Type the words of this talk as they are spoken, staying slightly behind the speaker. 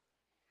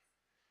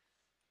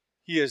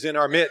He is in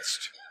our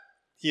midst.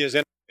 He is in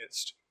our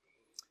midst.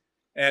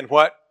 And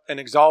what an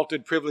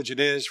exalted privilege it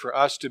is for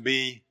us to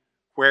be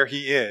where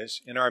He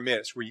is in our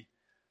midst. We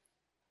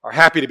are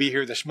happy to be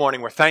here this morning.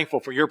 We're thankful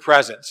for your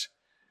presence.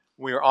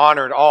 We are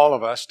honored, all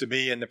of us, to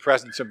be in the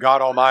presence of God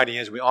Almighty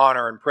as we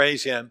honor and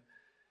praise Him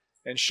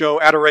and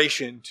show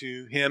adoration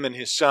to Him and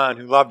His Son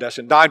who loved us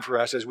and died for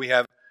us as we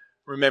have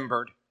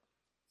remembered.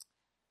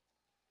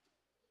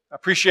 I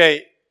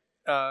appreciate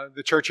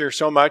the church here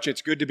so much.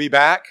 It's good to be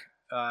back,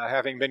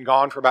 having been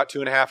gone for about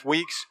 2.5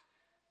 weeks.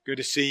 Good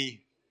to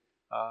see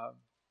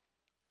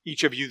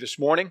each of you this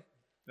morning,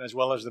 as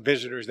well as the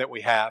visitors that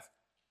we have.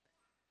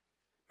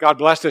 God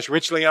blessed us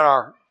richly on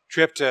our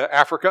trip to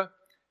Africa,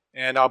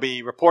 and I'll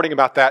be reporting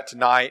about that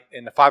tonight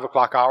in the 5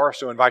 o'clock hour,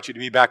 so I invite you to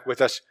be back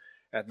with us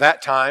at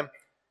that time.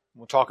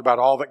 We'll talk about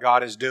all that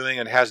God is doing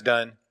and has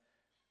done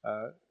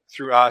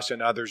through us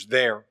and others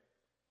there.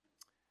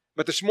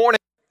 But this morning,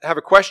 I have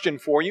a question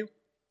for you,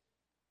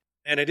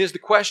 and it is the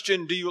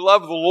question, do you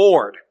love the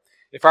Lord?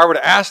 If I were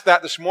to ask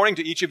that this morning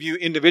to each of you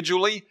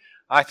individually,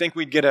 I think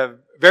we'd get a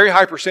very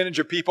high percentage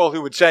of people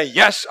who would say,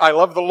 yes, I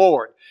love the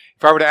Lord.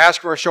 If I were to ask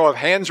for a show of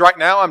hands right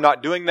now, I'm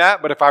not doing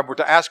that, but if I were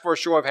to ask for a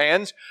show of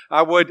hands,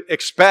 I would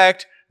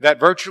expect that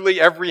virtually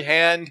every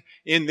hand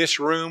in this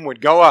room would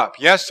go up.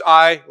 Yes,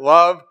 I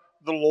love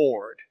the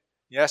Lord.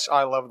 Yes,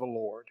 I love the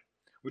Lord.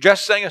 We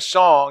just sang a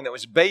song that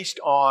was based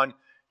on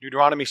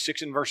Deuteronomy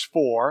 6 and verse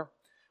 4,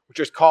 which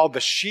is called the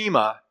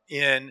Shema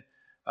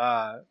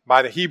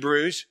by the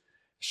Hebrews.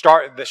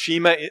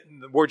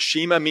 The word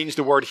Shema means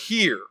the word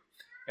hear.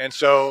 And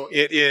so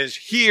it is,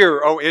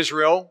 hear, O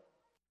Israel,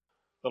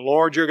 the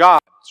Lord your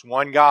God. It's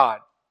one God.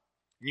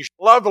 And you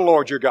shall love the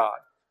Lord your God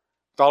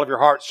with all of your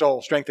heart,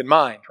 soul, strength, and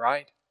mind,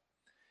 right?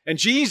 And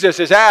Jesus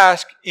is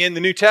asked in the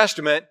New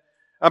Testament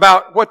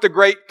about what the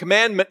great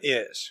commandment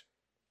is.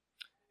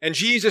 And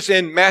Jesus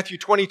in Matthew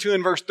 22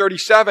 and verse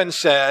 37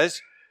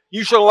 says,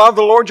 you shall love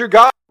the Lord your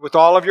God with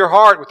all of your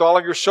heart, with all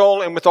of your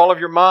soul, and with all of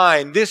your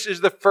mind. This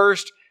is the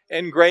first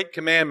and great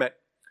commandment.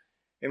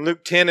 In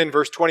Luke 10 and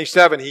verse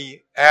 27,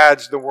 He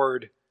adds the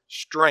word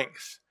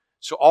strength.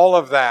 So all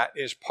of that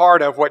is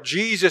part of what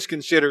Jesus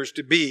considers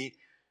to be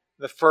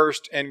the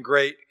first and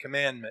great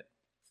commandment.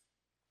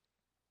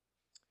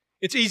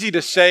 It's easy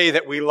to say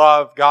that we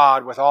love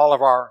God with all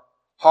of our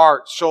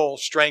heart, soul,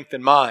 strength,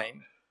 and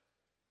mind.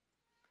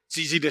 It's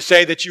easy to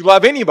say that you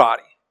love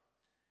anybody.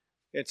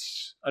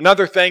 It's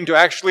another thing to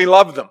actually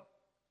love them.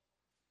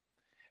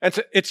 And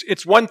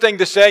it's one thing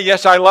to say,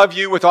 yes, I love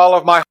you with all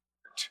of my heart.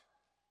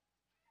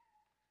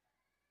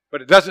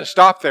 But it doesn't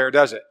stop there,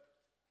 does it?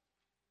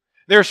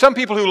 There are some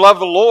people who love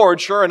the Lord,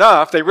 sure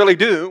enough, they really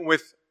do,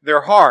 with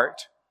their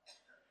heart,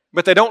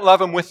 but they don't love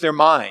Him with their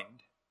mind.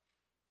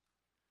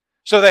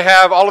 So they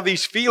have all of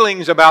these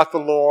feelings about the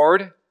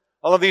Lord,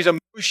 all of these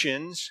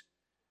emotions,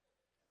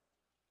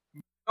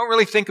 but they don't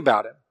really think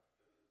about Him.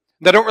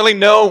 They don't really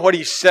know what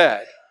He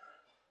said.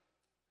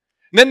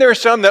 And then there are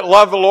some that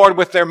love the Lord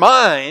with their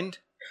mind,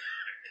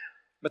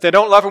 but they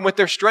don't love Him with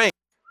their strength.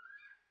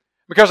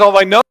 Because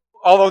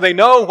although they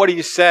know what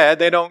He said,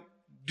 they don't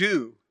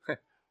do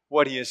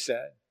what He has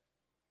said.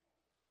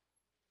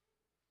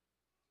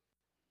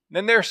 And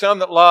then there are some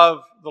that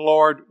love the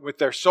Lord with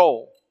their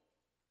soul,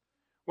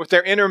 with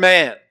their inner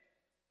man,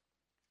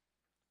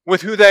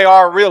 with who they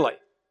are really.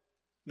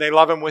 They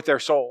love Him with their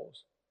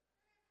souls,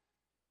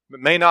 but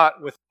may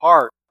not with the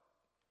heart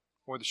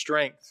or the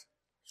strength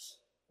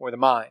or the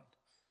mind.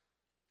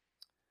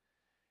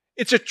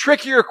 It's a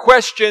trickier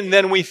question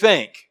than we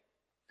think.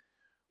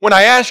 When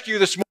I ask you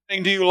this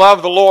morning, do you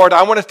love the Lord?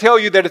 I want to tell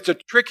you that it's a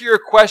trickier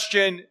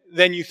question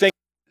than you think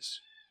it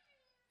is.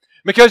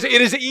 Because it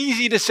is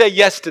easy to say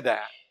yes to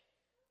that.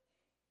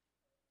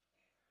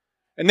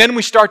 And then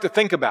we start to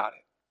think about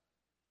it.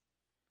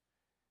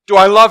 Do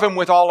I love Him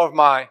with all of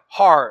my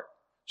heart,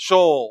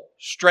 soul,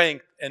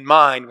 strength, and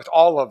mind, with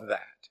all of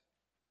that?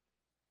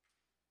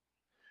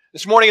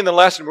 This morning in the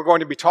lesson, we're going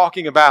to be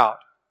talking about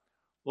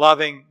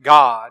loving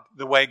God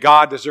the way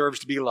God deserves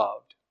to be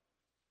loved.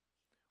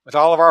 With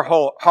all of our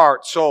whole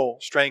heart, soul,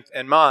 strength,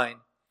 and mind.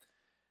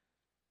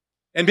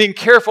 And being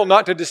careful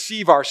not to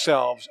deceive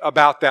ourselves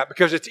about that,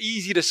 because it's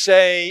easy to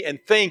say and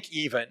think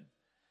even,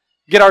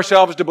 get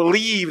ourselves to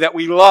believe that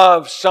we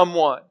love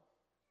someone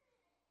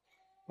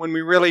when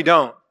we really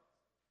don't.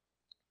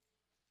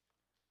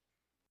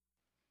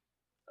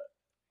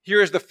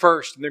 Here's the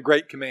first and the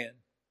great command.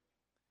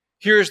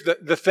 Here's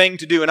the thing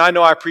to do. And I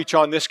know I preach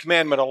on this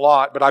commandment a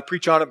lot, but I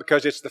preach on it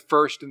because it's the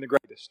first and the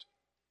greatest.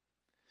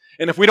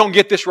 And if we don't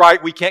get this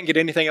right, we can't get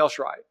anything else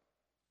right.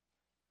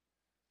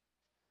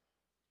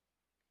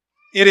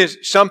 It is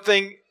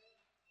something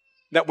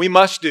that we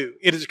must do.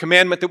 It is a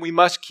commandment that we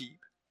must keep.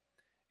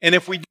 And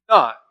if we do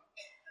not,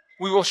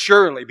 we will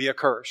surely be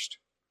accursed.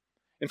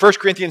 In 1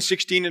 Corinthians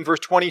 16 and verse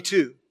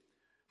 22,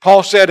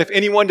 Paul said, if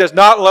anyone does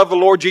not love the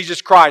Lord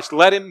Jesus Christ,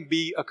 let him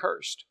be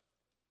accursed.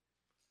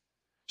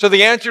 So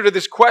the answer to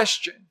this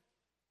question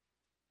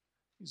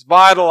is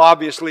vital,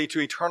 obviously, to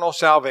eternal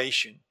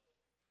salvation.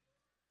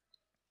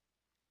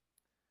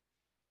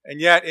 And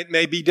yet it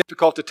may be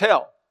difficult to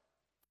tell.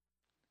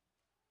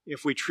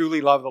 if we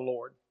truly love the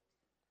Lord.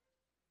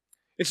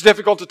 It's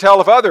difficult to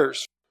tell if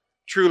others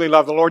truly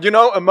love the Lord. You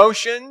know,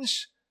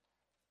 emotions,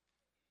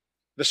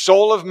 the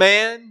soul of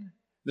man,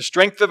 the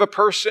strength of a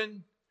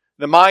person,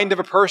 the mind of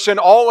a person,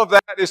 all of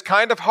that is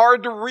kind of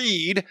hard to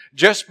read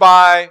just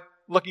by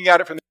looking at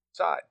it from the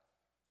outside.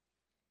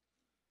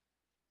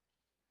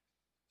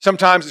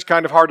 Sometimes it's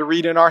kind of hard to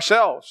read in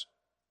ourselves.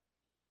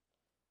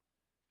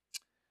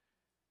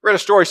 I read a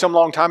story some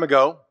long time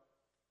ago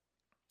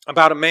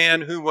about a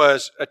man who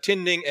was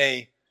attending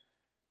a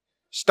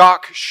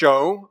stock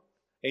show,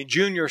 a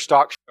junior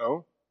stock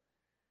show,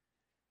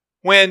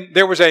 when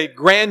there was a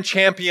grand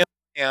champion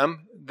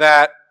lamb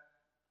that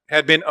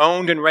had been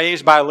owned and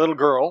raised by a little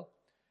girl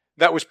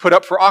that was put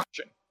up for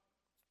auction.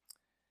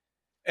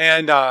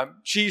 And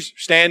she's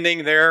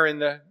standing there in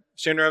the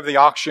center of the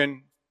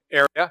auction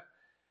area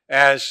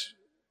as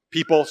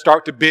people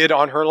start to bid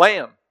on her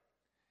lamb.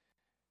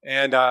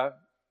 And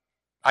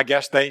I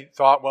guess they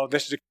thought, well,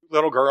 this is a cute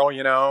little girl,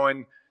 you know,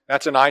 and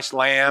that's a nice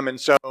lamb, and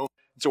so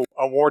it's an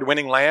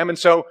award-winning lamb, and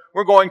so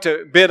we're going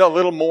to bid a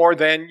little more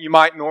than you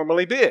might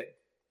normally bid.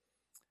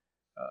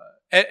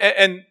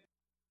 And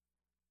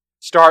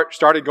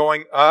started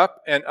going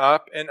up and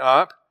up and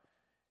up,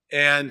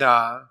 and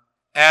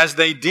as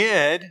they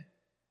did,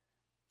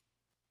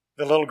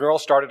 the little girl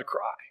started to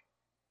cry.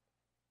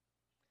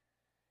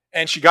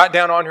 And she got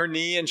down on her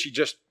knee and she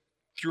just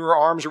threw her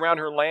arms around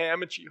her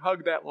lamb and she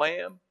hugged that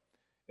lamb.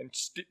 And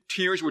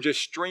tears were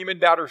just streaming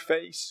down her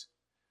face.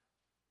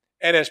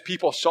 And as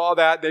people saw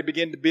that, they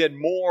began to bid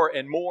more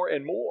and more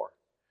and more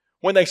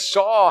when they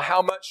saw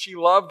how much she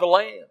loved the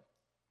lamb.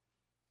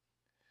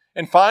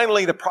 And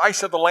finally, the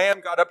price of the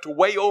lamb got up to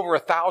way over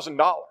 $1,000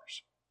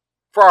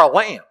 for our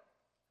lamb.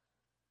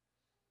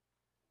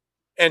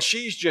 And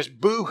she's just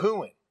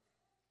boo-hooing.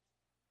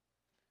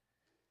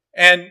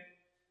 And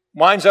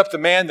winds up the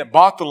man that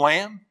bought the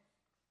lamb,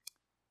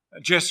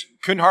 just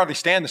couldn't hardly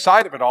stand the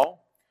sight of it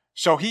all.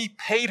 So he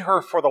paid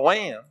her for the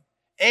lamb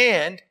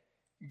and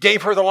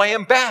gave her the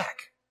lamb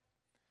back.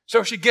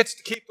 So she gets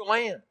to keep the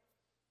lamb.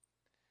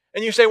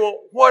 And you say, well,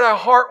 what a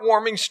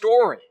heartwarming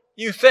story.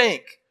 You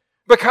think,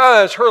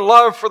 because her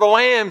love for the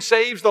lamb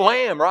saves the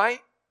lamb, right?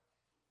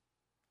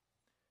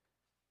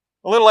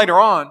 A little later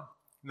on,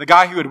 the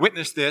guy who had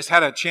witnessed this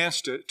had a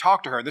chance to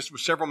talk to her. This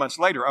was several months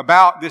later,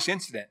 about this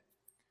incident.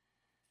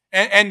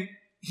 And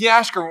he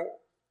asked her,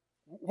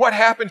 what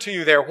happened to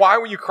you there? Why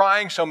were you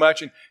crying so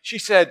much? And she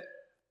said,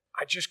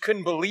 I just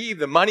couldn't believe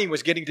the money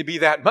was getting to be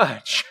that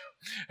much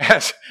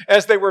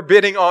as they were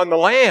bidding on the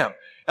lamb.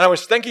 And I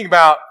was thinking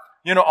about,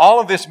 you know, all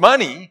of this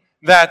money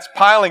that's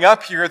piling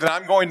up here that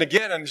I'm going to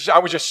get. And I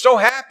was just so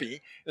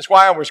happy. That's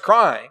why I was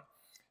crying.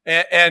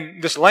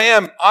 And this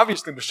lamb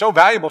obviously was so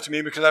valuable to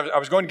me because I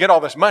was going to get all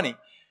this money.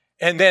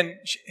 And then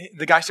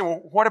the guy said, well,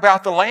 what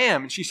about the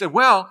lamb? And she said,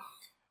 well,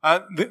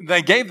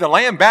 they gave the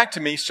lamb back to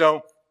me,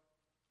 so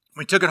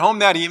we took it home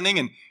that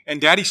evening,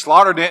 and Daddy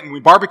slaughtered it, and we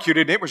barbecued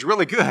it. It was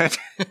really good.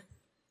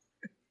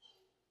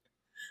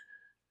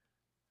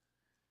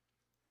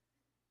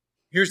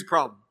 Here's the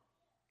problem.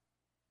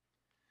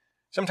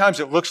 Sometimes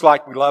it looks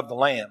like we love the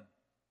lamb.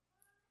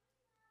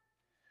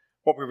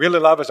 What we really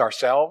love is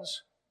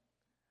ourselves,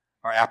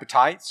 our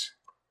appetites,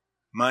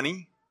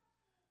 money,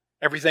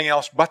 everything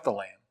else but the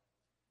lamb.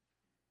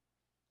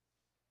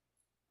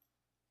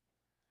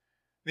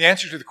 The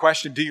answer to the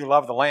question, do you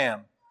love the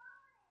lamb,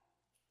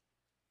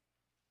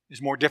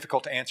 is more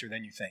difficult to answer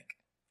than you think.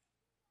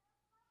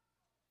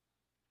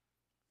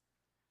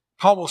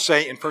 Paul will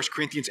say in 1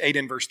 Corinthians 8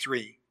 and verse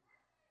 3,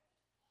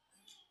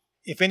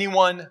 if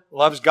anyone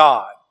loves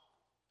God,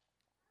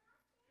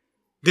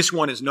 this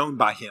one is known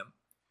by him.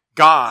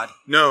 God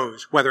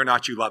knows whether or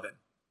not you love him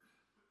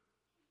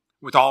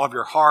with all of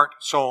your heart,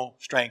 soul,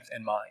 strength,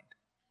 and mind.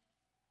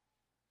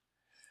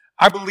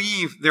 I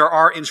believe there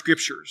are in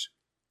Scriptures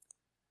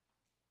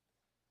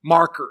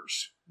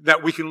markers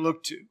that we can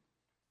look to,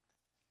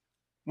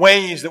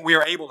 ways that we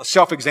are able to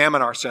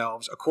self-examine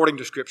ourselves according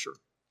to Scripture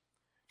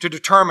to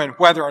determine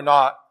whether or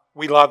not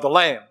we love the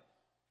Lamb,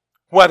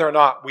 whether or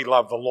not we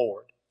love the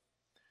Lord.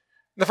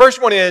 The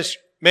first one is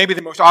maybe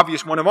the most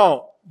obvious one of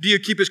all. Do you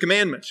keep His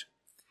commandments?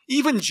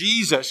 Even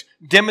Jesus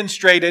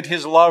demonstrated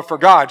His love for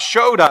God,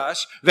 showed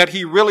us that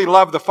He really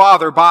loved the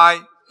Father by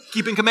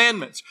keeping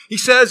commandments. He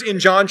says in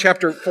John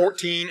chapter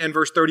 14 and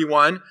verse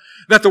 31,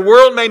 that the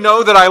world may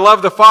know that I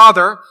love the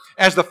Father,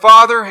 as the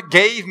Father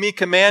gave me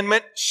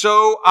commandment,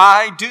 so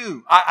I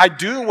do. I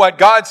do what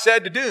God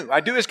said to do.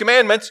 I do His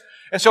commandments.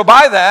 And so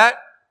by that,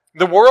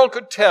 the world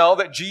could tell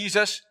that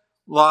Jesus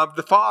loved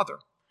the Father.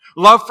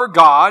 Love for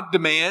God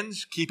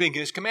demands keeping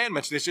His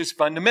commandments. This is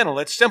fundamental.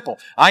 It's simple.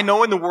 I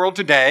know in the world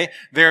today,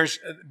 there's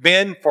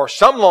been for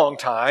some long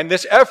time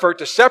this effort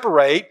to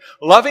separate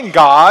loving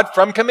God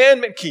from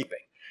commandment keeping.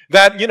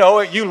 That,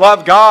 you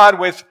love God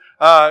with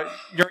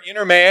your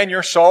inner man,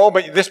 your soul,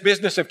 but this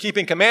business of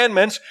keeping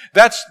commandments,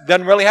 that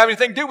doesn't really have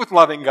anything to do with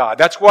loving God.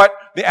 That's what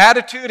the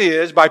attitude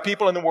is by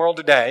people in the world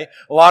today,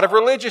 a lot of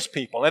religious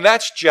people. And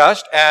that's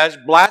just as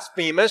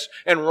blasphemous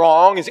and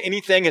wrong as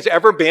anything has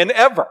ever been,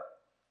 ever.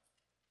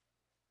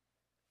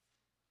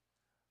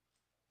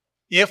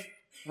 if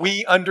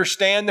we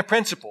understand the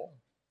principle,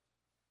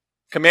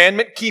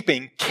 commandment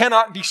keeping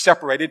cannot be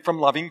separated from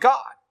loving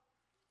God.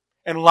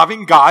 And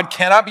loving God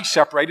cannot be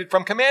separated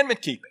from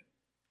commandment keeping.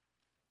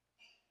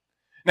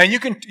 Now you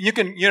can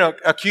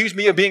accuse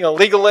me of being a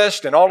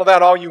legalist and all of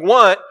that all you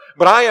want,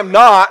 but I am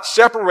not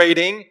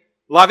separating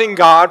loving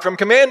God from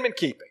commandment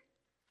keeping.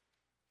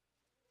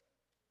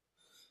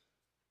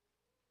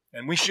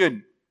 And we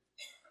shouldn't.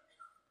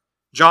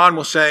 John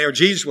will say, or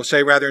Jesus will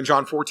say rather in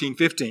John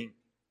 14:15,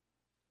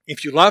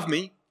 if you love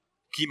me,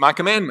 keep my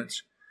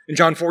commandments. In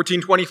John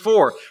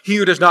 14:24, he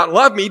who does not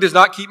love me does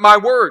not keep my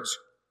words.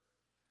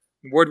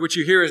 The word which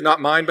you hear is not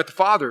mine, but the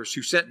Father's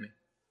who sent me.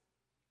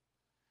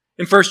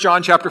 In 1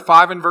 John chapter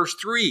 5 and verse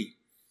 3,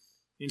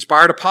 the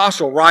inspired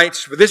apostle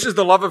writes, for this is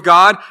the love of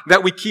God,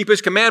 that we keep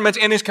His commandments,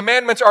 and His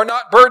commandments are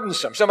not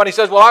burdensome. Somebody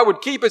says, well, I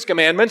would keep His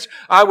commandments.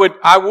 I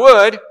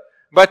would,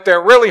 but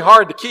they're really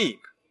hard to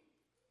keep.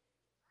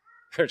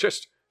 They're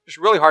just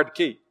really hard to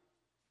keep.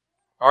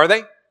 Are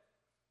they?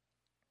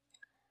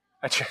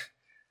 I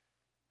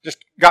just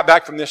got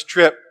back from this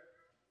trip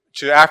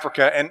to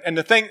Africa, and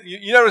the thing,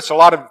 you notice a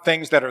lot of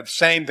things that are the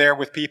same there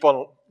with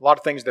people, a lot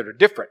of things that are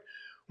different.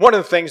 One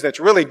of the things that's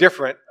really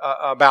different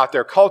about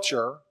their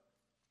culture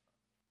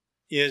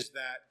is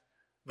that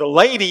the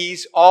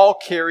ladies all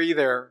carry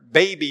their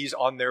babies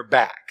on their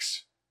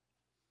backs.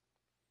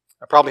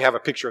 I probably have a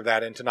picture of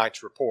that in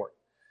tonight's report.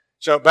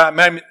 So, but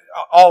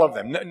all of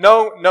them.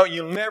 No,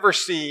 you'll never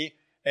see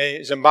a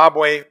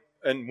Zimbabwean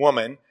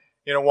woman,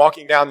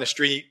 walking down the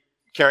street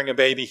carrying a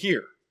baby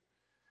here.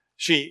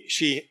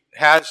 She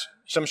has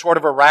some sort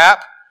of a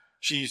wrap.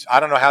 I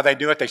don't know how they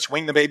do it. They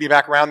swing the baby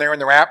back around there in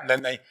the wrap, and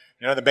then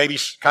the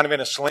baby's kind of in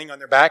a sling on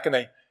their back, and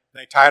they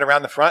tie it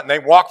around the front, and they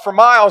walk for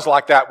miles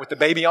like that with the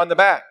baby on the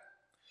back.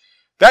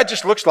 That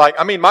just looks like,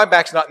 my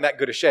back's not in that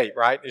good a shape,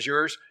 right? Is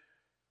yours?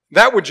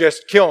 That would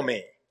just kill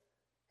me.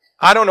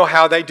 I don't know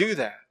how they do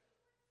that.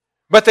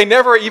 But they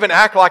never even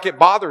act like it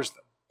bothers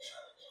them.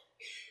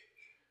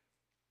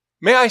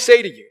 May I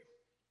say to you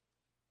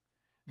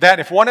that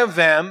if one of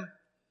them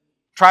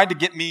tried to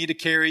get me to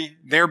carry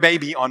their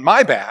baby on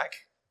my back,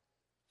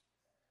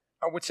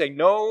 I would say,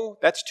 no,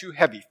 that's too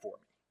heavy for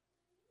me.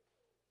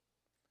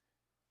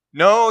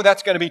 No,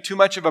 that's going to be too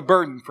much of a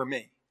burden for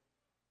me.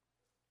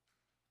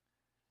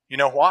 You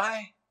know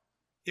why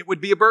it would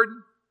be a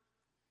burden?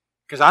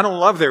 Because I don't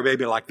love their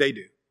baby like they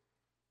do.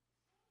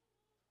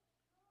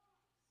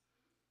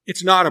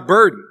 It's not a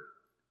burden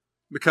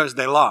because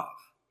they love.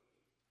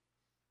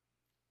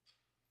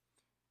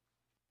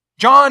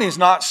 John is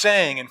not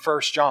saying in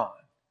 1 John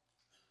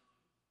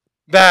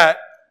that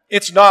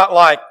it's not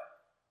like,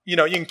 you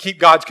can keep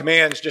God's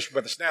commands just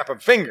with a snap of a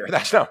finger.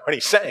 That's not what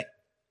he's saying.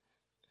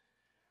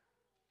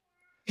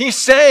 He's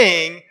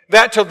saying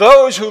that to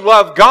those who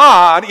love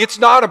God, it's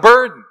not a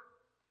burden.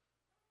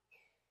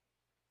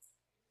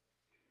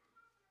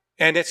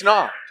 And it's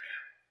not.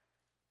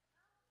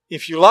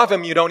 If you love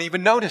Him, you don't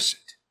even notice it.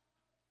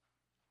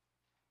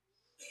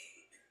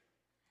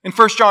 In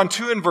 1 John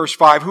 2 and verse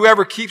 5,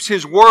 whoever keeps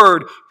His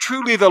word,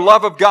 truly the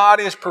love of God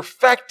is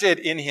perfected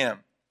in him.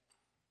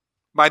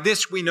 By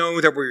this we know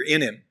that we're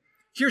in Him.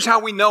 Here's how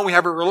we know we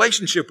have a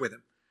relationship with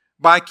Him.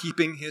 By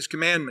keeping His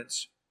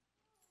commandments.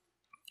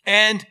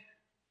 And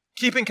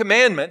keeping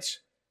commandments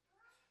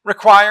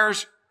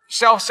requires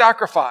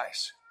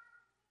self-sacrifice.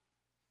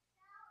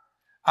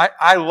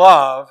 I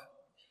love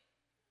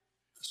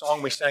the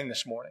song we sang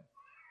this morning.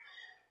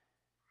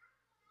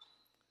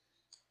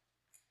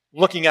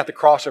 Looking at the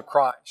cross of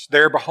Christ.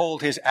 There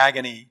behold His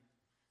agony,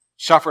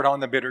 suffered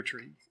on the bitter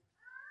tree.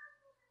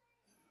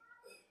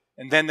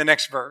 And then the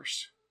next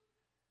verse.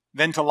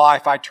 Then to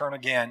life I turn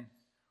again,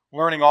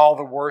 learning all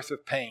the worth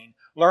of pain,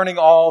 learning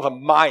all the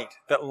might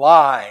that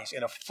lies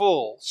in a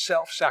full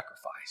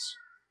self-sacrifice.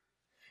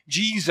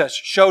 Jesus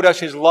showed us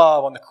His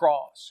love on the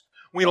cross.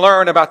 We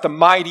learn about the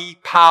mighty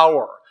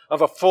power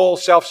of a full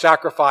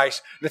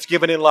self-sacrifice that's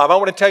given in love. I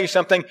want to tell you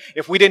something.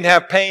 If we didn't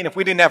have pain, if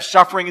we didn't have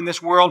suffering in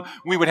this world,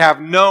 we would have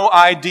no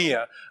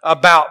idea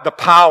about the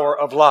power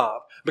of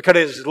love. Because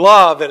it is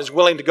love that is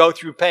willing to go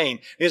through pain.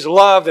 It is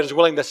love that is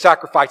willing to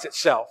sacrifice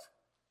itself.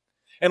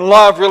 And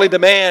love really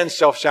demands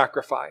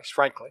self-sacrifice,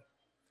 frankly.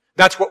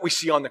 That's what we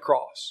see on the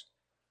cross.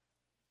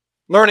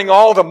 Learning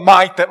all the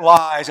might that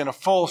lies in a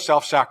full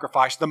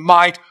self-sacrifice. The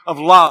might of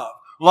love.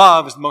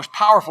 Love is the most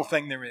powerful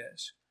thing there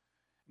is.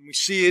 And we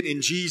see it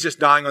in Jesus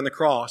dying on the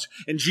cross.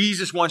 And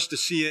Jesus wants to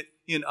see it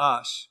in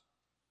us.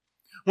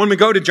 When we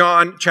go to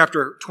John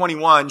chapter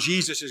 21,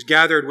 Jesus is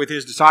gathered with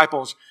His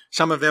disciples,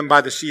 some of them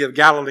by the Sea of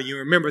Galilee. You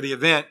remember the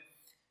event.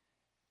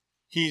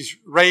 He's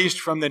raised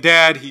from the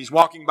dead. He's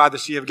walking by the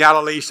Sea of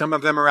Galilee. Some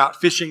of them are out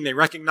fishing. They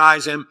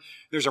recognize Him.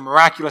 There's a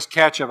miraculous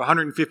catch of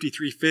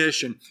 153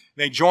 fish, and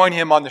they join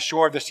Him on the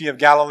shore of the Sea of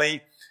Galilee.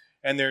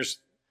 And there's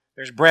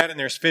bread and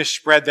there's fish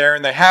spread there,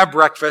 and they have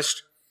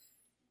breakfast.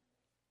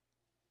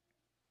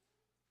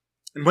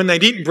 And when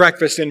they'd eaten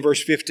breakfast in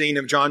verse 15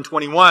 of John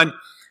 21,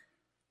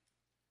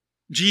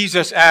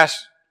 Jesus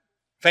asked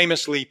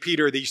famously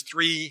Peter these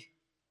 3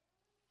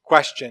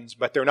 questions,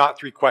 but they're not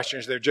 3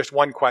 questions. They're just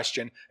one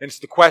question. And it's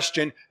the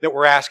question that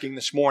we're asking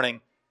this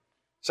morning.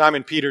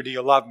 Simon Peter, do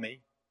you love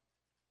me?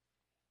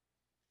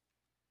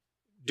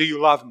 Do you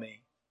love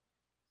me?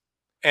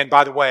 And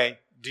by the way,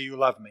 do you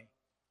love me?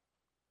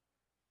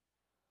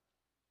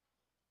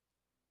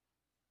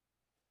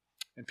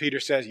 And Peter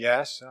says,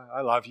 yes,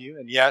 I love you.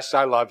 And yes,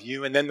 I love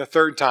you. And then the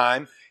 3rd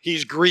time,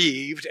 he's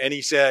grieved and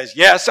he says,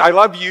 yes, I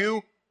love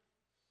you.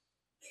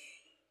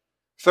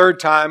 3rd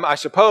time, I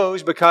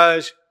suppose,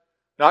 because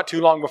not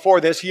too long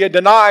before this, he had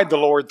denied the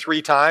Lord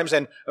 3 times.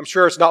 And I'm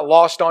sure it's not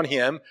lost on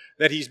him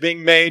that he's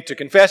being made to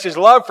confess his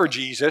love for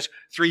Jesus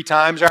 3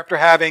 times after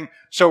having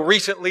so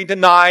recently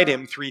denied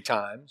him 3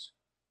 times.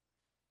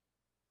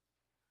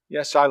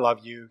 Yes, I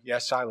love you.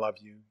 Yes, I love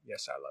you.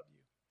 Yes, I love you.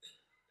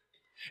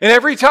 And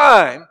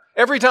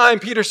every time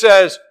Peter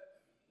says,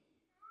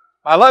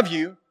 I love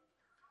you,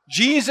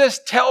 Jesus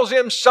tells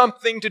him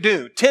something to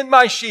do. Tend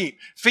my sheep,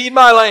 feed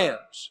my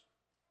lambs.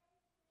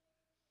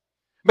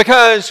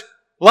 Because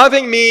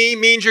loving me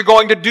means you're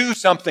going to do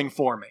something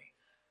for me.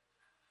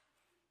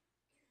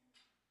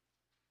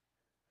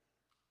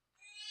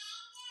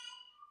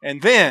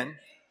 And then,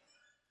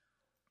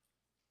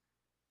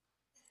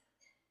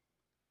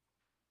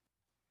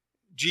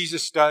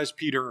 Jesus does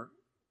Peter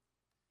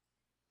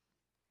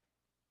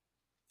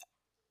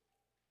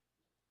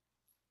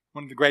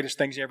one of the greatest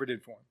things he ever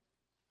did for him.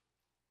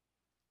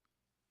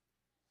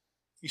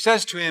 He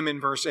says to him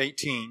in verse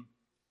 18,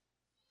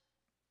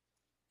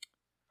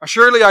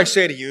 Assuredly I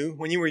say to you,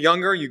 when you were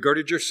younger, you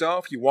girded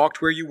yourself, you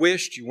walked where you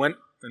wished, you went,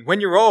 and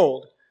when you're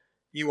old,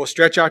 you will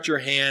stretch out your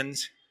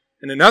hands,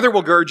 and another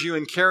will gird you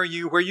and carry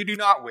you where you do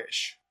not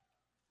wish.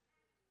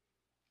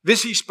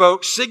 This he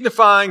spoke,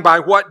 signifying by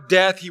what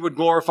death he would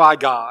glorify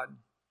God.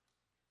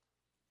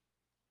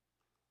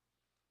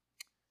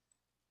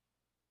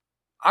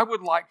 I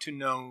would like to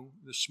know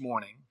this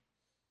morning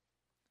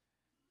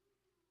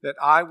that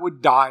I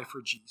would die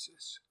for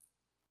Jesus.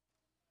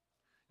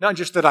 Not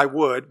just that I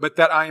would, but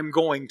that I am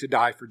going to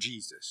die for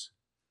Jesus.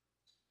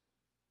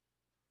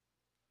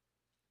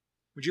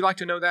 Would you like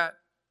to know that?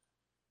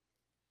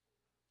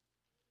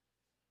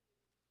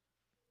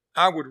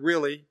 I would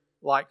really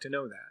like to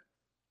know that.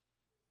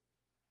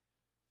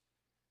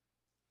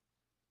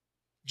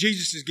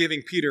 Jesus is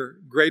giving Peter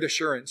great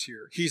assurance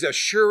here. He's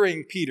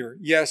assuring Peter,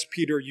 yes,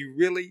 Peter, you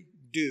really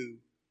do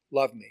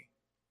love me.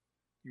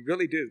 You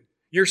really do.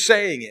 You're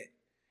saying it,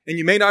 and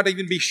you may not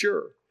even be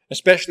sure,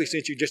 especially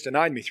since you just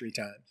denied me 3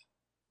 times.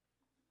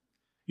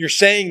 You're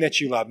saying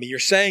that you love me. You're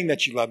saying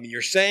that you love me.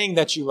 You're saying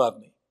that you love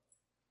me.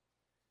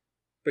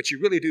 But you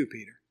really do,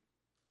 Peter.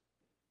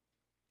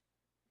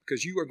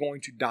 Because you are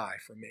going to die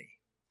for me.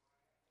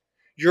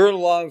 Your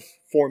love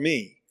for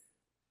me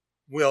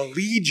will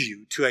lead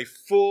you to a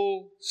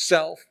full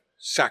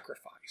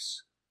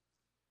self-sacrifice.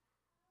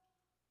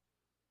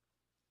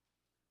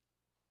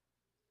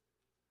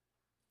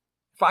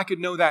 If I could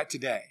know that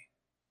today,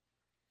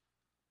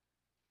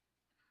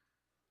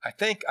 I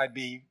think I'd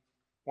be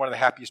one of the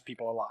happiest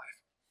people alive.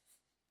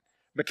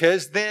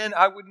 Because then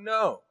I would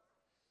know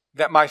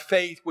that my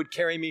faith would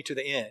carry me to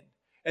the end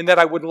and that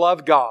I would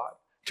love God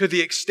to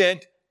the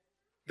extent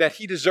that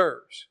He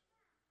deserves.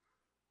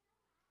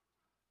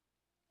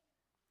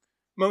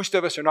 Most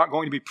of us are not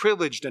going to be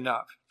privileged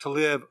enough to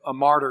live a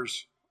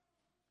martyr's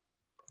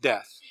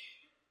death.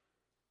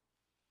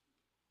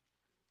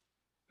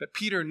 But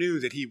Peter knew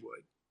that he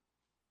would.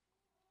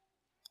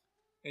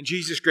 And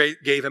Jesus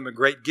gave him a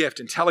great gift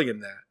in telling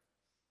him that.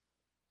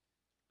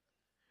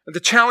 And the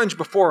challenge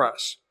before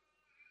us,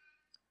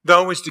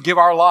 though, is to give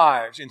our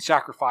lives in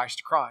sacrifice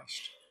to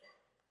Christ.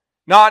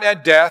 Not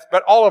at death,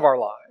 but all of our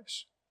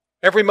lives.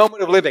 Every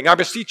moment of living. I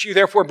beseech you,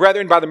 therefore,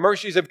 brethren, by the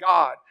mercies of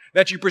God,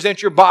 that you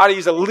present your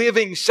bodies a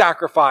living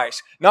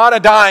sacrifice, not a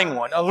dying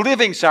one, a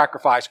living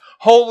sacrifice,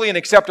 holy and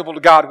acceptable to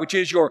God, which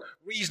is your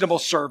reasonable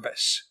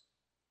service.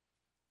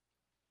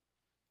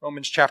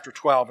 Romans chapter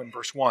 12 and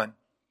verse 1.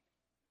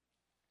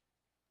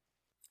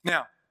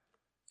 Now,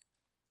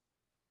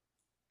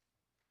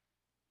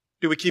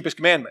 do we keep His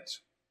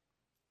commandments?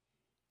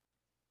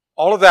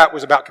 All of that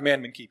was about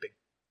commandment keeping.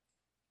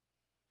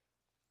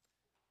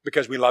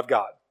 Because we love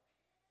God.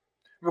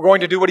 We're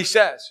going to do what He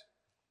says.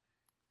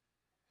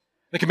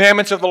 The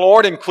commandments of the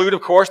Lord include,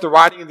 of course, the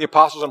writing of the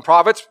apostles and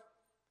prophets.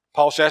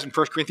 Paul says in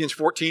 1 Corinthians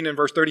 14 and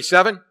verse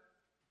 37,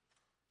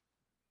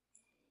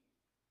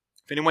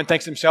 if anyone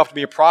thinks himself to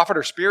be a prophet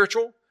or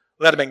spiritual,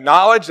 let him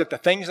acknowledge that the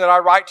things that I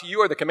write to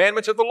you are the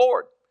commandments of the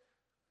Lord.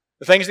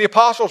 The things the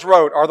apostles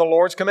wrote are the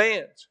Lord's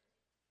commands.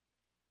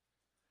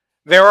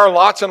 There are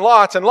lots and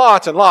lots and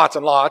lots and lots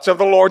and lots of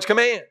the Lord's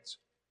commands.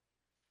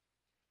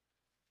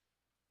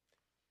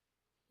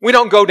 We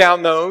don't go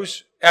down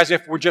those as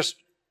if we're just,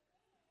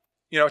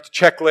 it's a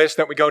checklist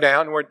that we go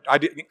down. I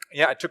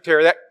took care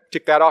of that,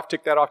 tick that off,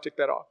 tick that off, tick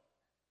that off.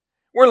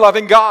 We're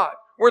loving God.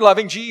 We're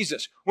loving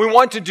Jesus. We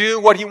want to do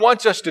what He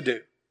wants us to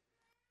do.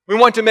 We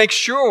want to make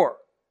sure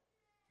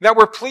that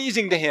we're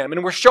pleasing to Him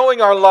and we're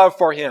showing our love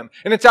for Him.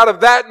 And it's out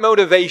of that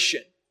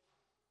motivation.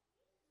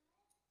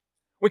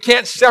 We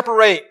can't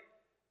separate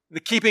the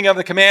keeping of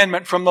the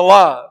commandment from the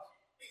love.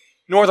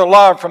 nor the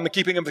love from the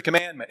keeping of the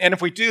commandment. And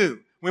if we do,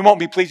 we won't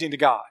be pleasing to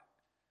God.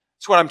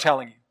 That's what I'm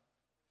telling you.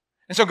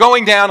 And so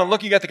going down and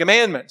looking at the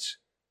commandments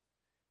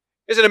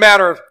isn't a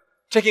matter of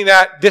taking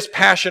that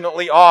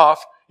dispassionately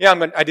off. Yeah,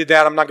 I did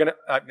that. I'm not going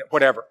to,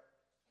 whatever.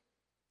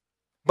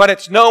 But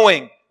it's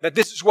knowing that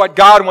this is what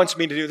God wants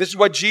me to do. This is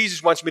what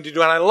Jesus wants me to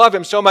do. And I love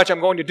Him so much, I'm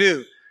going to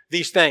do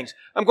these things.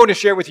 I'm going to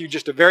share with you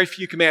just a very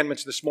few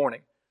commandments this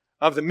morning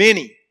of the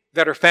many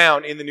that are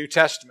found in the New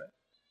Testament.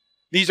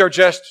 These are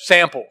just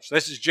samples.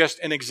 This is just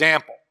an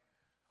example.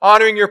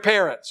 Honoring your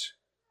parents.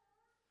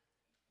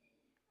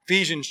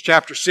 Ephesians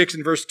chapter 6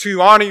 and verse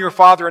 2, honor your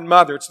father and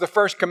mother. It's the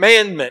first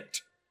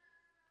commandment,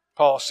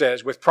 Paul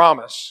says, with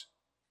promise.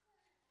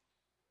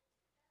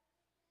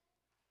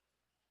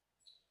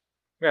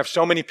 We have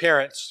so many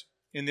parents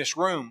in this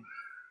room.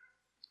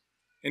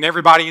 And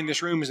everybody in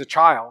this room is a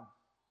child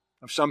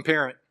of some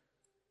parent.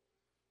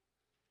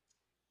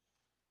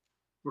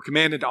 We're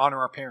commanded to honor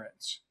our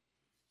parents.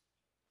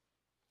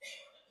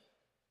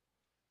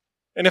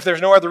 And if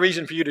there's no other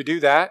reason for you to do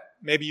that,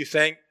 maybe you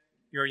think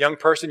you're a young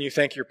person, you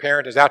think your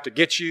parent is out to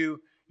get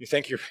you, you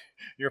think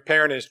your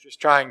parent is just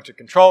trying to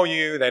control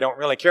you, they don't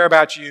really care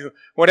about you,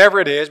 whatever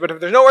it is. But if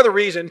there's no other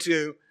reason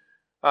to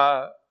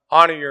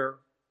honor your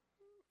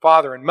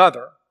father and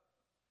mother,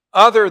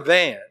 other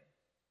than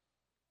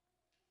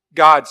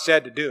God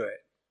said to do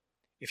it,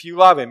 if you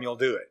love Him, you'll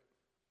do it.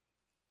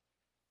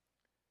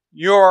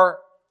 Your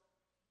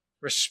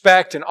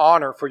respect and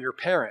honor for your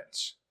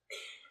parents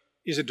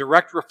is a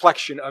direct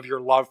reflection of your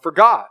love for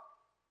God.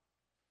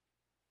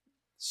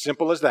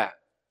 Simple as that.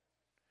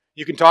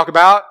 You can talk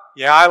about,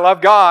 yeah, I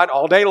love God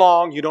all day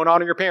long. You don't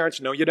honor your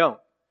parents. No, you don't.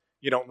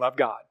 You don't love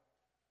God.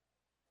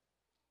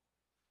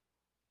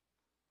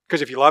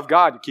 Because if you love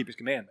God, you keep His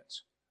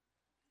commandments.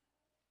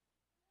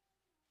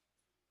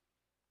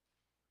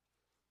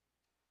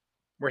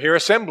 We're here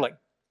assembling.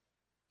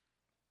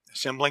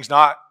 Assembling's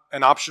not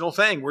an optional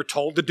thing. We're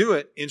told to do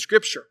it in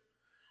Scripture.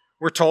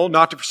 We're told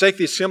not to forsake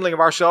the assembling of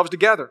ourselves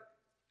together.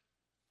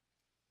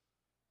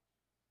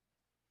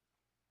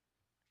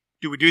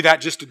 Do we do that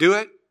just to do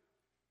it?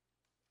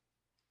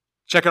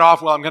 Check it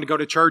off. Well, I'm going to go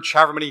to church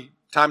however many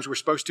times we're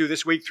supposed to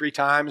this week, 3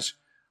 times.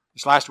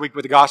 This last week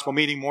with the gospel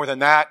meeting, more than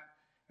that.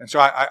 And so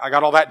I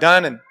got all that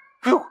done and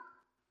whew,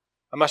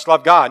 I must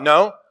love God.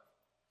 No.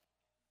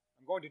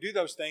 I'm going to do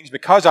those things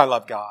because I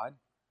love God.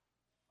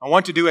 I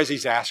want to do as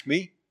He's asked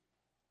me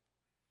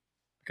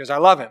because I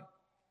love Him.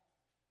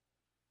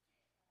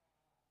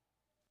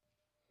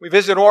 We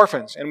visit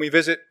orphans and we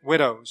visit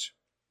widows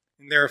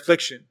in their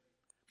affliction.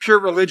 Pure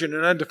religion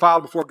and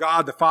undefiled before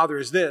God the Father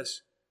is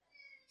this: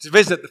 to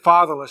visit the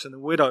fatherless and the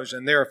widows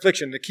in their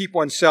affliction, to keep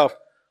oneself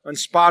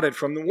unspotted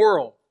from the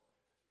world.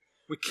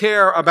 We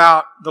care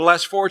about the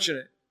less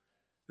fortunate,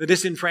 the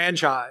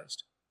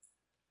disenfranchised,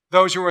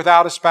 those who are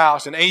without a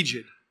spouse and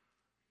aged,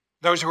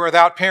 those who are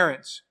without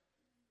parents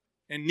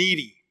and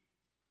needy.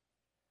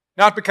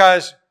 Not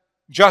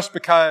just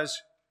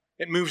because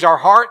it moves our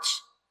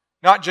hearts,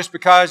 not just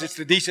because it's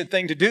the decent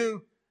thing to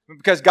do, but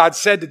because God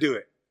said to do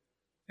it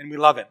and we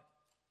love Him.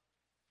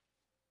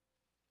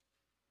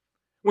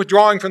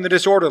 Withdrawing from the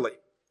disorderly.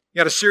 You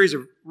had a series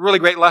of really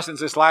great lessons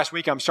this last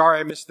week. I'm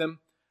sorry I missed them.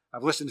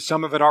 I've listened to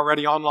some of it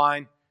already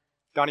online.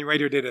 Donnie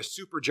Rader did a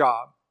super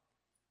job.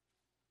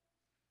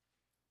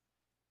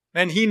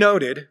 And he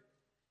noted,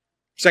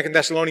 2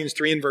 Thessalonians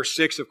 3 and verse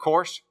 6, of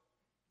course,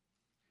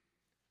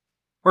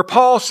 where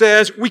Paul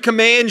says, we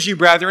command you,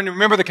 brethren, and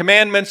remember the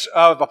commandments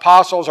of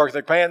apostles are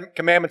the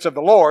commandments of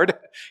the Lord.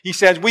 He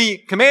says, we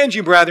command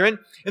you, brethren,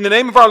 in the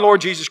name of our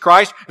Lord Jesus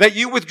Christ, that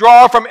you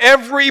withdraw from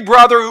every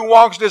brother who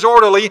walks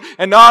disorderly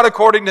and not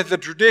according to the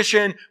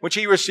tradition which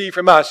he received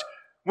from us.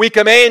 We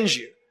command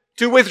you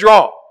to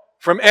withdraw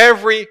from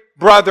every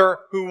brother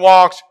who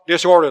walks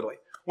disorderly.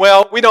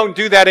 Well, we don't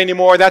do that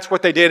anymore. That's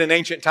what they did in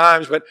ancient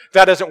times, but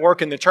that doesn't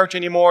work in the church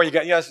anymore.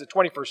 It's the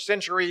 21st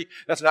century.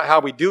 That's not how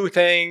we do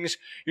things.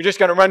 You're just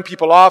going to run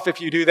people off if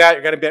you do that.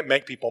 You're going to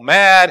make people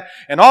mad.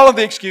 And all of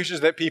the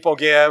excuses that people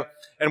give.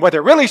 And what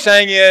they're really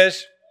saying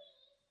is,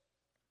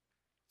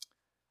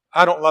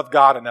 I don't love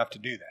God enough to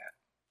do that.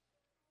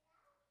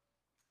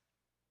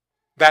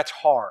 That's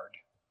hard.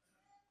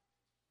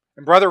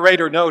 And Brother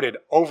Rader noted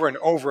over and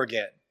over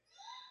again,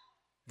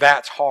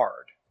 that's hard.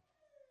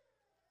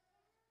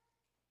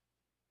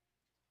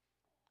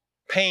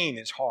 Pain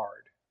is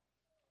hard.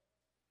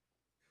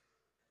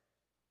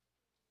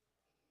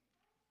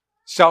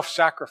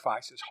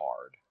 Self-sacrifice is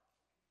hard.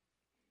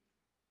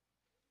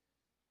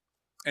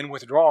 And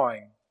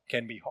withdrawing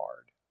can be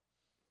hard.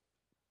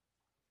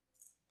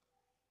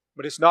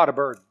 But it's not a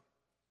burden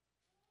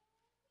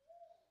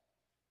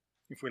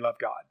if we love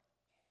God.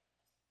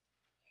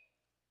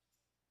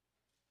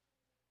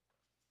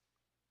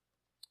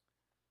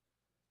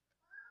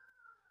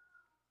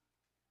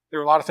 There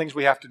are a lot of things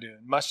we have to do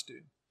and must do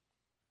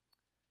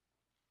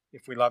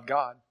if we love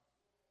God.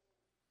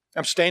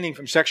 Abstaining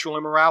from sexual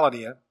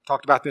immorality. I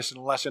talked about this in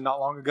a lesson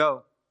not long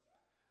ago.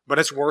 But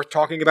it's worth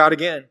talking about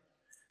again.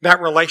 That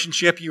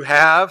relationship you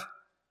have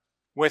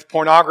with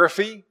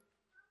pornography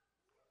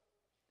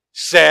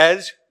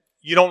says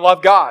you don't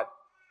love God.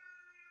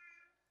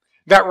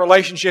 That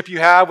relationship you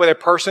have with a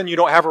person you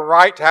don't have a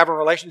right to have a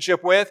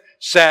relationship with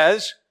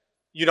says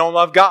you don't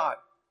love God.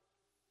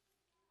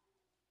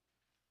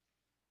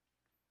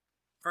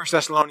 1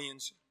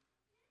 Thessalonians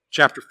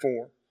chapter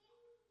 4.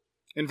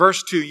 In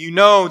verse 2, you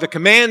know the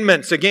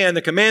commandments, again,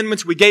 the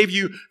commandments we gave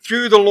you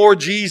through the Lord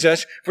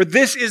Jesus, for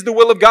this is the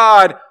will of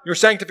God, your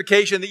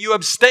sanctification, that you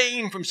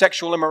abstain from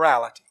sexual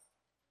immorality.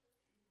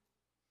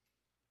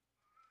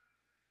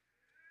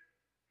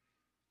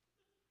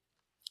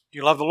 Do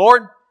you love the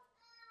Lord?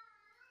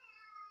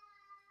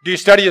 Do you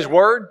study His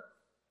Word?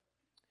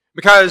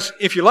 Because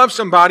if you love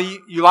somebody,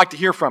 you like to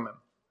hear from Him.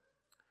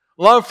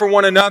 Love for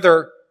one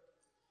another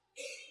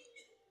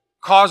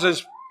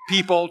causes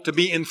people to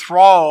be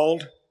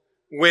enthralled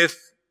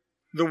with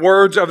the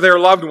words of their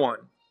loved one.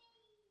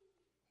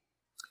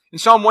 In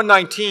Psalm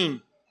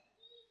 119,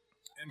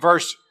 in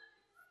verse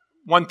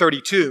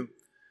 132,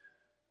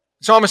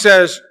 the psalmist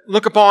says,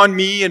 "Look upon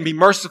me and be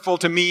merciful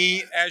to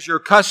me as your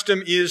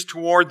custom is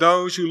toward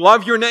those who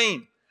love your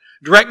name.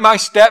 Direct my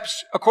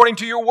steps according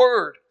to your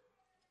word."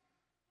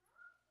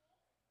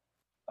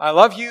 I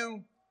love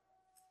you.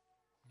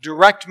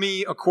 Direct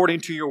me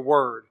according to your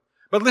word.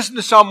 But listen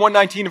to Psalm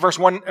 119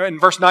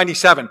 and verse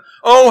 97.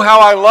 Oh, how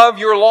I love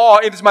your law.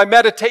 It is my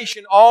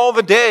meditation all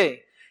the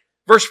day.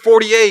 Verse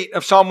 48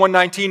 of Psalm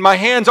 119. My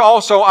hands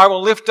also I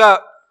will lift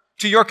up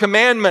to your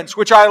commandments,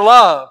 which I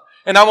love,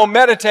 and I will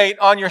meditate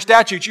on your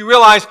statutes. You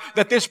realize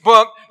that this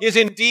book is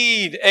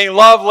indeed a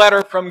love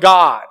letter from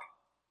God.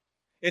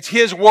 It's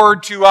His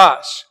word to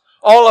us,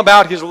 all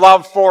about His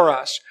love for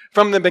us.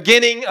 From the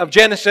beginning of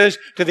Genesis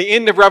to the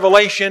end of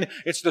Revelation,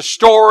 it's the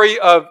story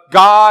of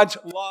God's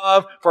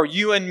love for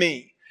you and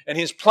me and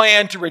His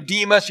plan to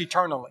redeem us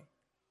eternally.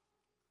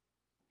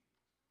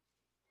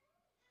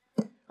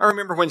 I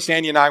remember when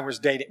Sandy and I were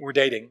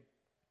dating.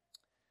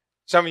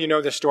 Some of you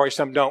know this story,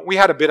 some don't. We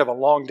had a bit of a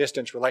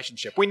long-distance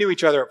relationship. We knew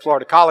each other at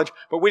Florida College,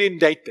 but we didn't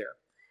date there.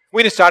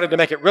 We decided to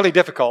make it really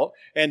difficult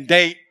and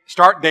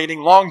start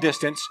dating long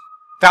distance,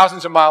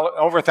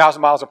 over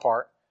 1,000 miles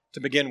apart to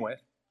begin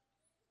with.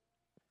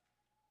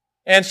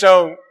 And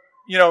so,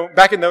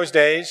 back in those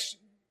days,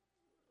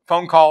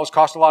 phone calls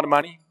cost a lot of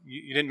money.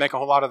 You didn't make a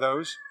whole lot of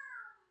those,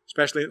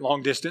 especially at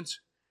long distance.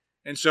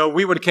 And so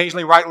we would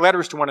occasionally write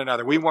letters to one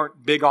another. We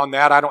weren't big on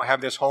that. I don't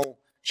have this whole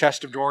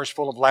chest of drawers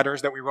full of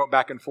letters that we wrote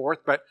back and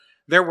forth, but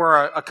there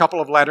were a couple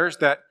of letters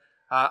that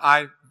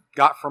I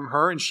got from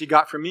her and she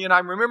got from me, and I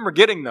remember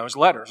getting those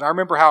letters. I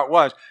remember how it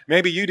was.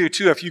 Maybe you do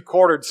too if you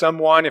courted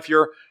someone, if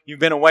you've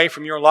been away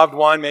from your loved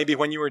one, maybe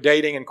when you were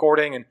dating and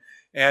courting,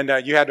 and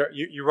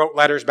you wrote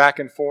letters back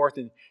and forth,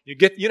 and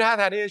you know how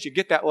that is. You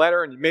get that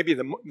letter, and maybe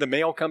the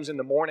mail comes in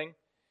the morning,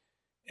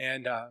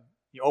 and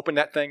you open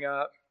that thing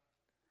up,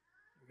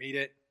 read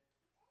it,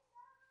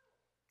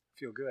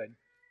 feel good.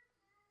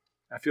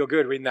 I feel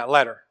good reading that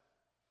letter.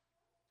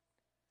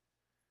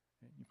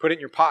 You put it in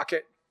your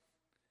pocket,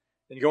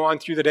 and you go on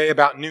through the day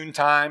about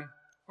noontime.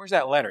 Where's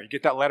that letter? You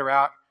get that letter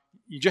out.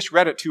 You just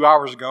read it 2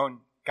 hours ago, and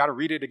got to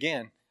read it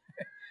again.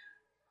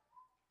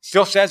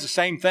 Still says the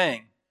same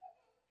thing.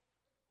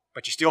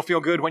 But you still feel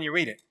good when you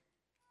read it.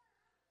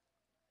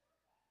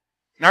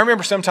 And I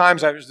remember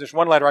sometimes there's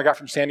one letter I got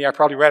from Sandy. I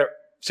probably read it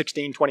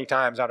 16, 20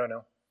 times. I don't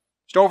know.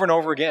 Just over and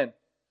over again.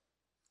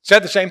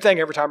 Said the same thing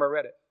every time I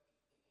read it.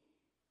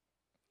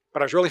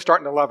 But I was really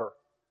starting to love her.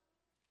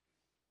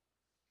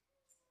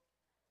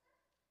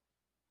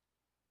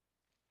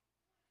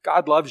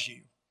 God loves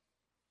you.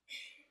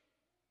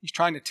 He's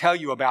trying to tell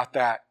you about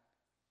that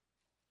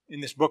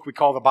in this book we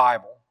call the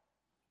Bible.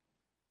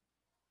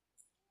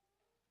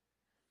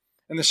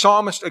 And the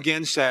psalmist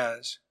again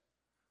says,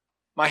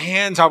 my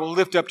hands I will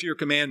lift up to your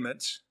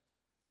commandments,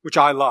 which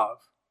I love.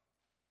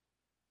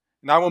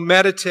 And I will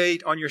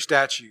meditate on your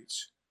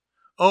statutes.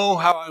 Oh,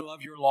 how I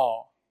love your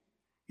law.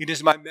 It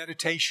is my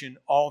meditation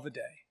all the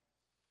day.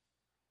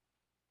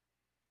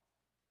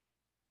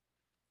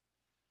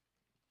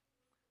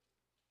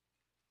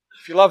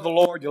 If you love the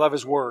Lord, you love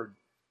His word.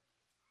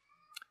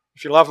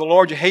 If you love the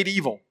Lord, you hate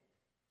evil.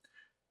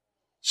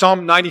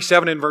 Psalm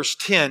 97 and verse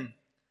 10.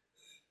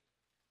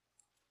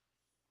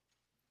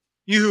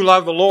 You who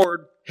love the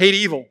Lord hate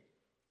evil.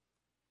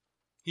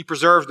 He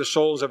preserves the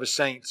souls of His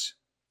saints.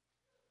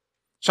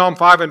 Psalm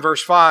 5 and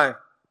verse 5.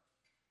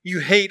 You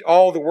hate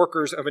all the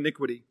workers of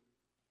iniquity.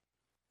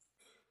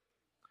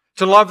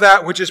 To love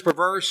that which is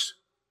perverse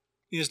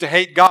is to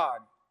hate God.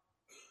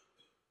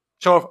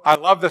 So if I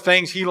love the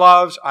things He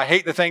loves, I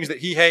hate the things that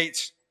He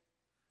hates.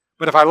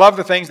 But if I love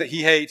the things that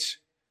He hates,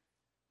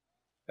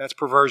 that's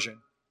perversion.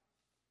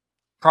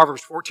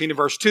 Proverbs 14 and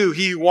verse 2,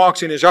 he who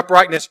walks in his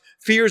uprightness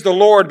fears the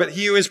Lord, but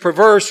he who is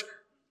perverse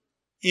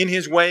in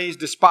his ways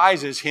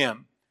despises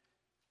Him.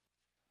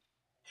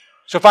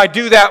 So if I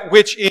do that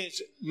which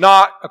is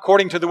not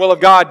according to the will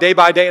of God day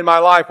by day in my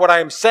life, what I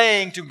am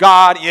saying to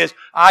God is,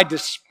 I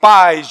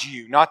despise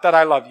you, not that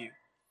I love you.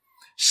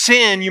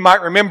 Sin, you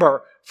might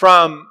remember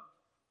from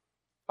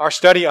our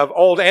study of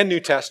Old and New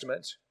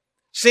Testaments,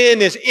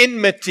 sin is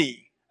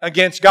enmity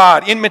against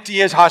God.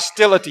 Enmity is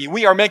hostility.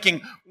 We are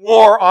making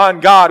war on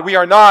God. We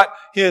are not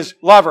His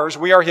lovers.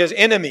 We are His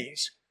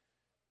enemies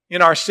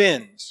in our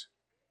sins.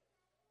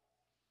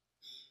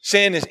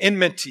 Sin is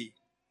enmity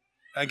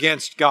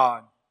against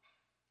God.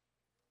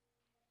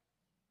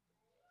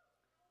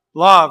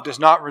 Love does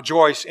not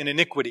rejoice in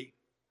iniquity.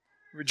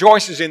 It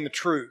rejoices in the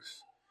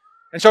truth.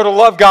 And so to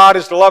love God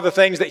is to love the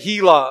things that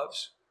He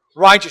loves.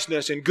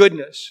 Righteousness and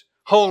goodness,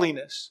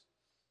 holiness,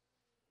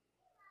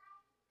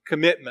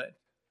 commitment,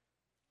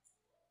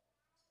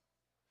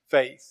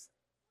 faith.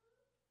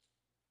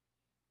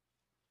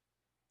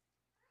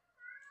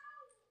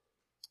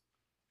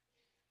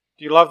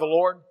 Do you love the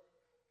Lord?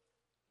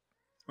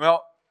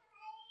 Well,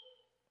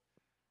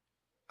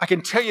 I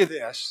can tell you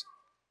this.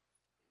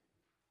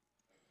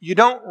 You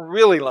don't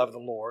really love the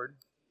Lord,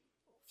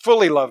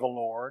 fully love the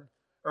Lord,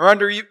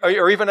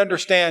 or even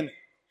understand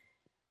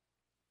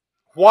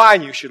why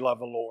you should love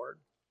the Lord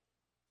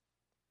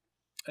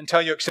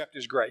until you accept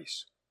His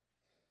grace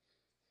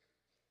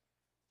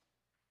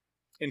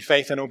in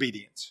faith and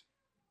obedience.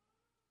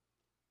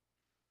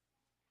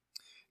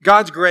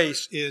 God's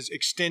grace is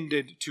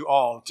extended to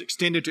all. It's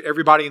extended to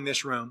everybody in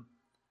this room,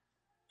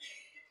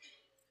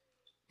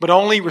 but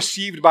only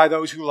received by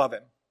those who love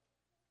Him.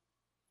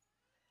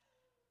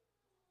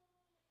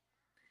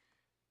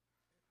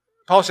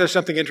 Paul says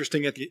something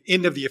interesting at the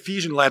end of the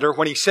Ephesian letter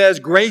when he says,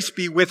 "Grace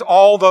be with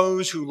all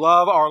those who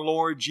love our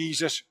Lord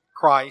Jesus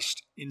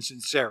Christ in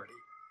sincerity."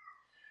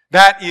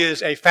 That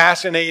is a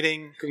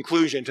fascinating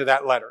conclusion to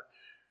that letter.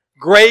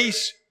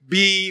 Grace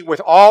be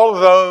with all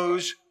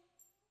those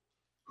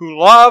who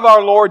love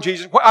our Lord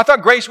Jesus. I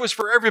thought grace was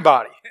for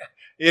everybody.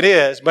 It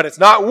is, but it's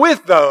not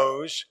with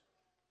those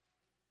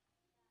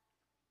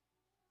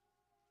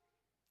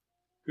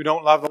who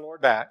don't love the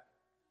Lord back,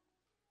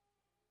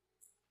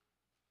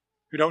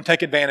 who don't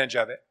take advantage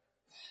of it.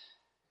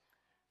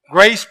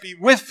 Grace be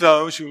with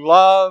those who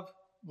love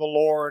the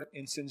Lord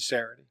in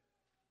sincerity.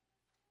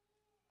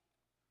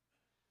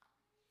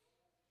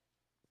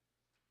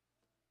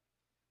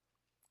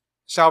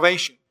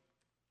 Salvation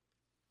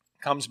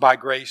comes by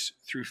grace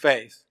through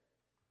faith.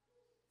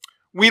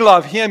 We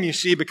love Him, you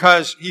see,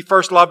 because He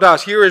first loved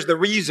us. Here is the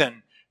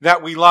reason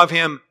that we love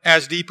Him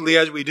as deeply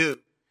as we do.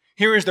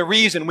 Here is the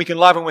reason we can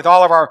love Him with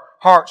all of our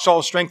heart,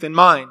 soul, strength, and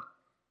mind.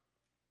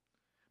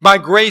 By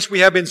grace we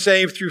have been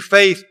saved through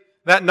faith,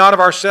 that not of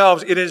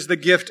ourselves, it is the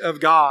gift of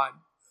God.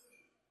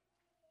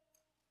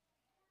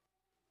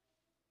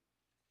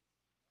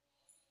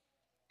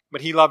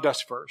 But He loved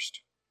us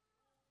first.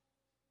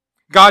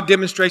 God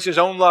demonstrates His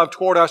own love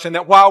toward us in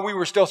that while we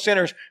were still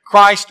sinners,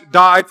 Christ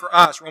died for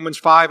us. Romans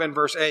 5 and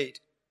verse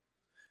 8.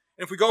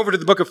 And if we go over to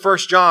the book of 1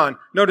 John,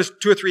 notice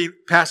 2 or 3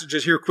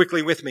 passages here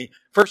quickly with me.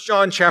 1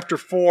 John chapter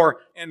 4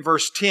 and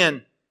verse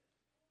 10.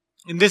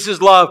 And this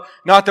is love,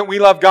 not that we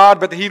love God,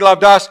 but that He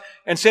loved us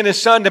and sent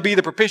His Son to be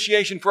the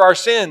propitiation for our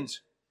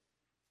sins.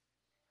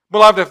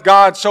 Beloved, if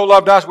God so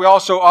loved us, we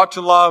also ought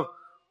to love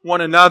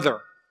one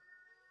another.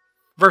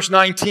 Verse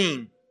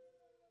 19.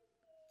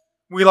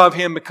 We love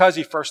Him because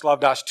He first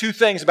loved us. 2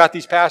 things about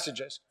these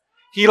passages.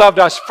 He loved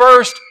us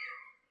first.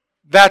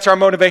 That's our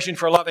motivation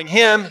for loving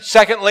Him.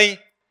 Secondly,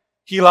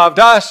 He loved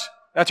us.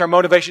 That's our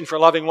motivation for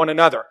loving one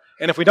another.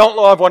 And if we don't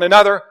love one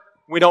another,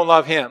 we don't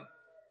love Him.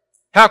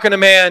 How can a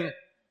man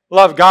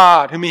love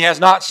God whom he has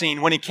not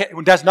seen when he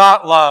does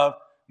not love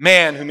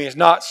man whom he has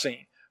not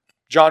seen?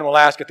 John will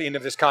ask at the end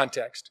of this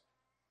context.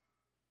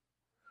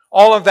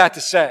 All of that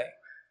to say,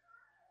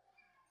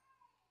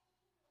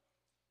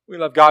 we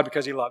love God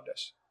because He loved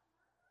us.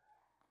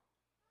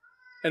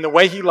 And the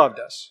way He loved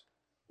us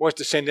was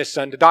to send His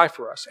Son to die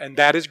for us. And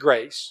that is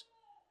grace.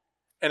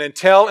 And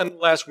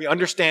unless we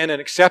understand and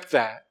accept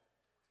that,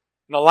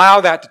 and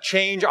allow that to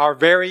change our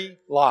very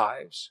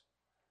lives,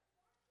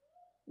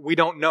 we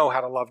don't know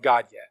how to love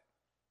God yet.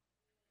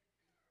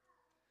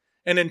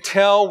 And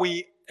until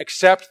we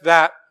accept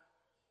that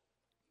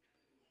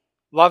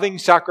loving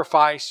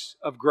sacrifice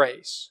of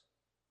grace,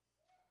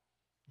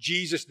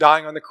 Jesus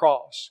dying on the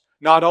cross,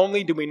 not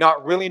only do we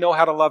not really know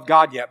how to love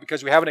God yet,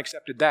 because we haven't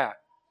accepted that,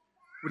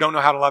 we don't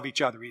know how to love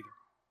each other either.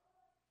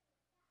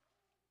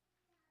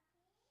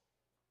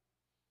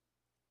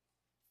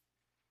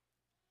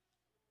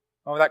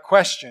 Oh, that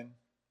question,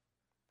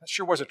 that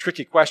sure was a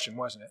tricky question,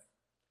 wasn't it?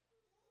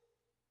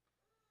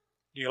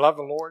 Do you love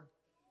the Lord?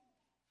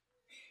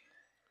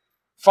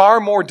 Far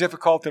more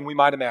difficult than we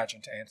might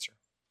imagine to answer.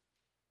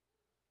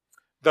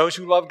 Those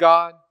who love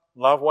God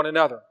love one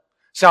another.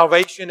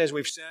 Salvation, as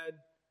we've said,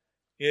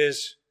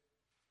 is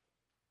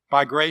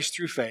by grace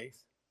through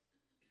faith.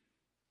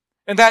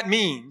 And that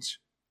means,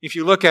 if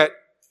you look at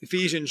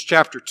Ephesians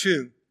chapter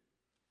 2,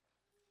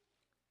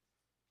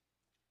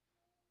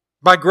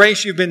 by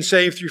grace you've been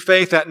saved through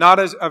faith, that not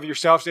as of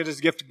yourselves, it is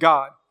a gift of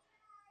God.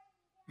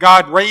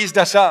 God raised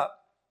us up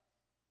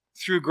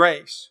through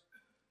grace.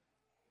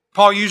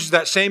 Paul uses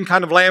that same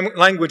kind of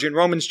language in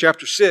Romans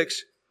chapter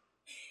 6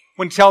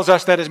 when he tells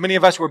us that as many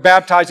of us were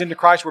baptized into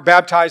Christ, were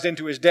baptized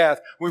into His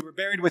death. We were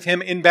buried with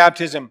Him in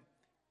baptism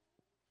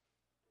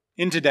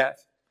into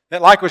death.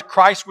 That like as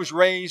Christ was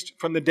raised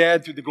from the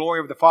dead through the glory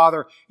of the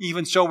Father,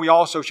 even so we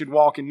also should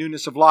walk in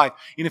newness of life.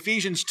 In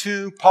Ephesians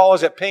 2, Paul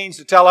is at pains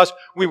to tell us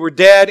we were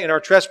dead in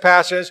our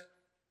trespasses.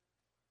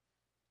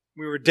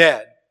 We were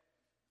dead.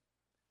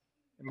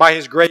 And by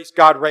His grace,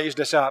 God raised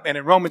us up. And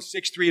in Romans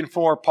 6, 3 and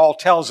 4, Paul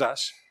tells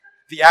us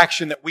the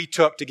action that we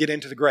took to get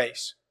into the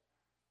grace.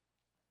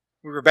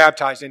 We were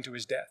baptized into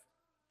His death.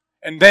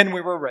 And then we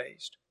were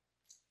raised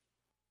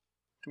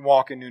to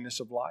walk in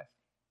newness of life.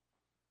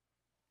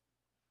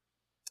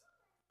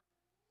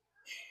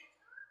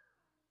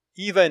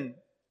 Even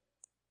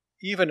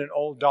an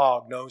old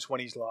dog knows when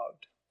he's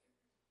loved.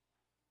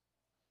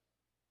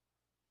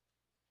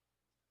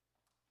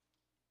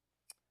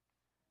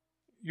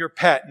 Your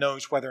pet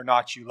knows whether or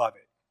not you love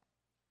it.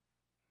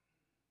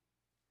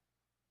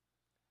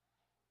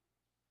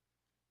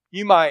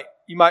 You might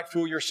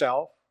fool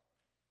yourself.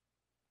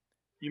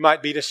 You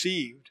might be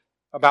deceived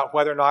about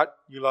whether or not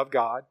you love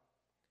God.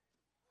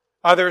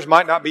 Others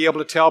might not be able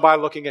to tell by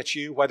looking at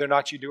you whether or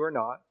not you do or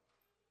not.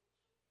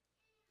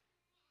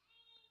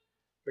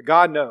 But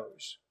God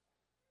knows.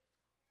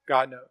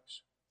 God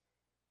knows.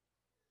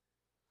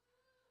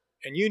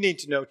 And you need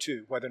to know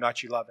too whether or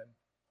not you love Him.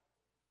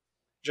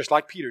 Just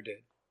like Peter did.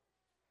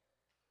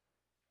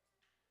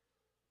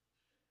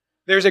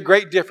 There's a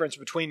great difference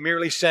between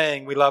merely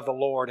saying we love the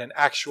Lord and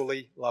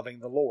actually loving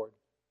the Lord.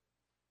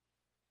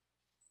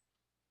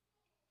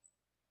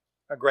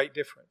 A great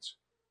difference.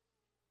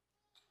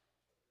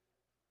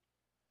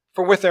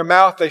 For with their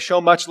mouth they show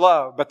much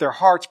love, but their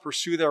hearts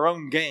pursue their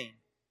own gain.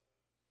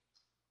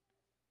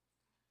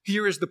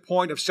 Here is the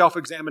point of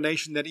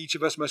self-examination that each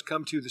of us must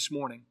come to this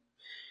morning.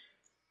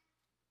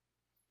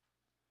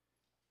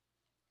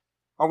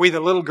 Are we the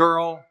little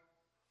girl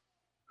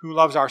who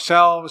loves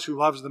ourselves, who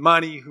loves the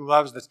money, who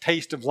loves the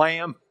taste of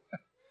lamb?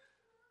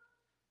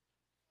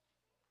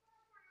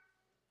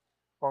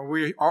 Or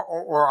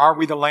are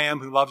we the lamb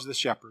who loves the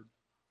shepherd?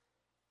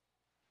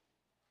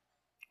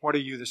 What are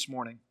you this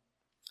morning?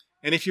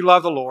 And if you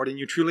love the Lord, and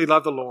you truly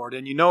love the Lord,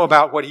 and you know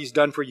about what He's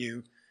done for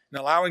you, and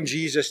allowing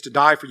Jesus to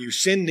die for you,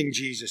 sending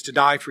Jesus to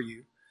die for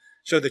you,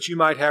 so that you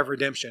might have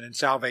redemption and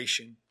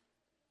salvation,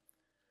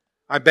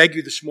 I beg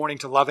you this morning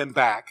to love Him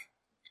back,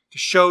 to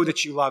show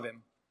that you love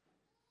Him.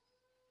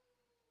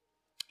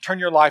 Turn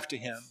your life to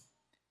Him.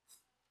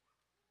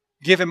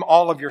 Give Him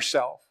all of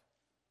yourself,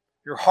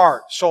 your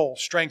heart, soul,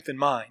 strength, and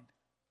mind.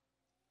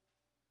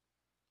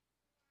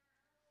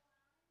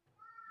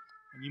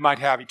 And you might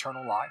have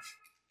eternal life.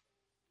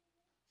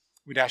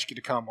 We'd ask you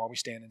to come while we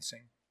stand and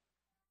sing.